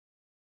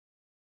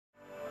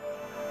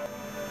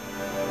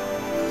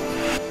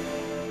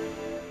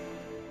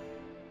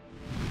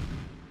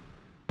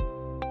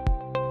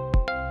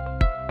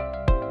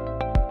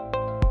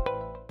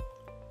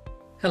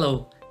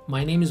Hello,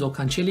 my name is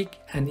Okan Çelik,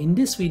 and in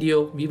this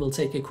video we will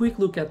take a quick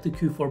look at the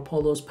Q4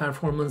 POLO's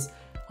performance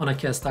on a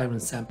cast iron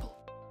sample.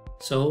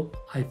 So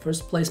I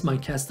first place my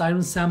cast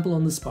iron sample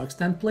on the spark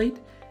stand plate,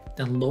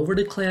 then lower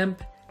the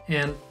clamp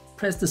and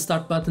press the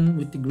start button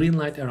with the green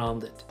light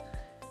around it.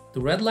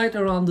 The red light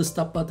around the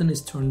stop button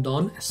is turned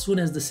on as soon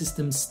as the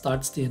system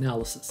starts the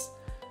analysis.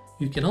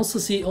 You can also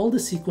see all the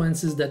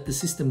sequences that the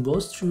system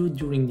goes through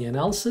during the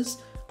analysis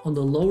on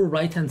the lower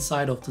right hand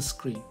side of the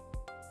screen.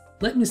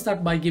 Let me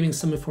start by giving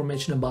some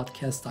information about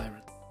cast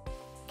iron.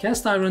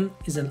 Cast iron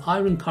is an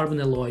iron-carbon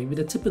alloy with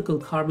a typical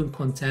carbon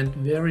content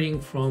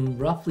varying from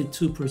roughly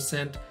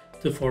 2%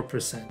 to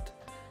 4%.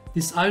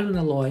 This iron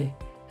alloy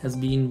has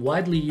been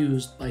widely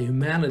used by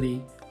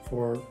humanity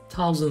for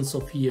thousands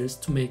of years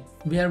to make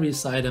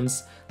various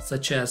items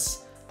such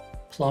as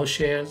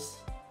plowshares,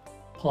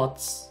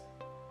 pots,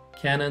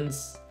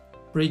 cannons,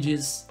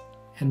 bridges,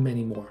 and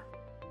many more.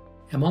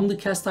 Among the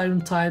cast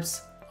iron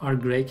types are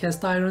gray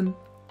cast iron,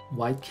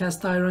 white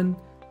cast iron,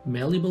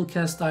 malleable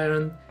cast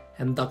iron,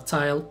 and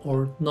ductile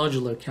or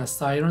nodular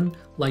cast iron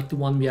like the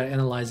one we are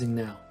analyzing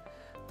now.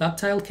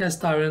 Ductile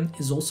cast iron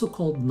is also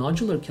called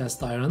nodular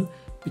cast iron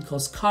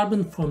because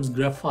carbon forms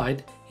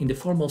graphite in the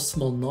form of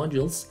small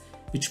nodules,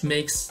 which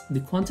makes the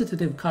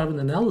quantitative carbon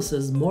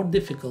analysis more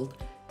difficult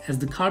as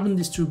the carbon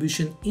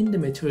distribution in the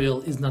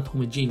material is not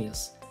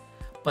homogeneous.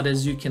 But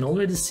as you can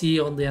already see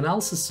on the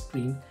analysis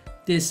screen,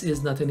 this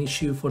is not an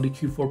issue for the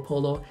Q4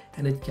 POLO,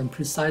 and it can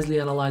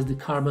precisely analyze the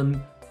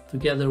carbon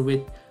together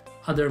with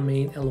other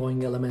main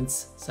alloying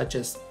elements such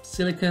as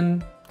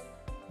silicon,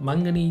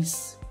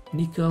 manganese,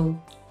 nickel,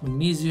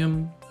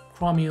 magnesium,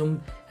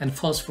 chromium, and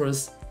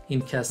phosphorus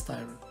in cast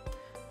iron.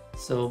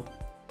 So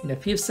in a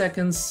few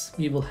seconds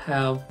we will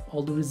have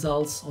all the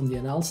results on the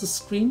analysis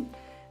screen,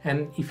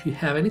 and if you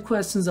have any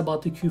questions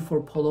about the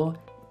Q4 POLO,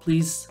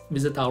 please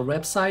visit our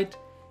website,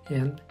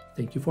 and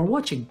thank you for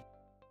watching.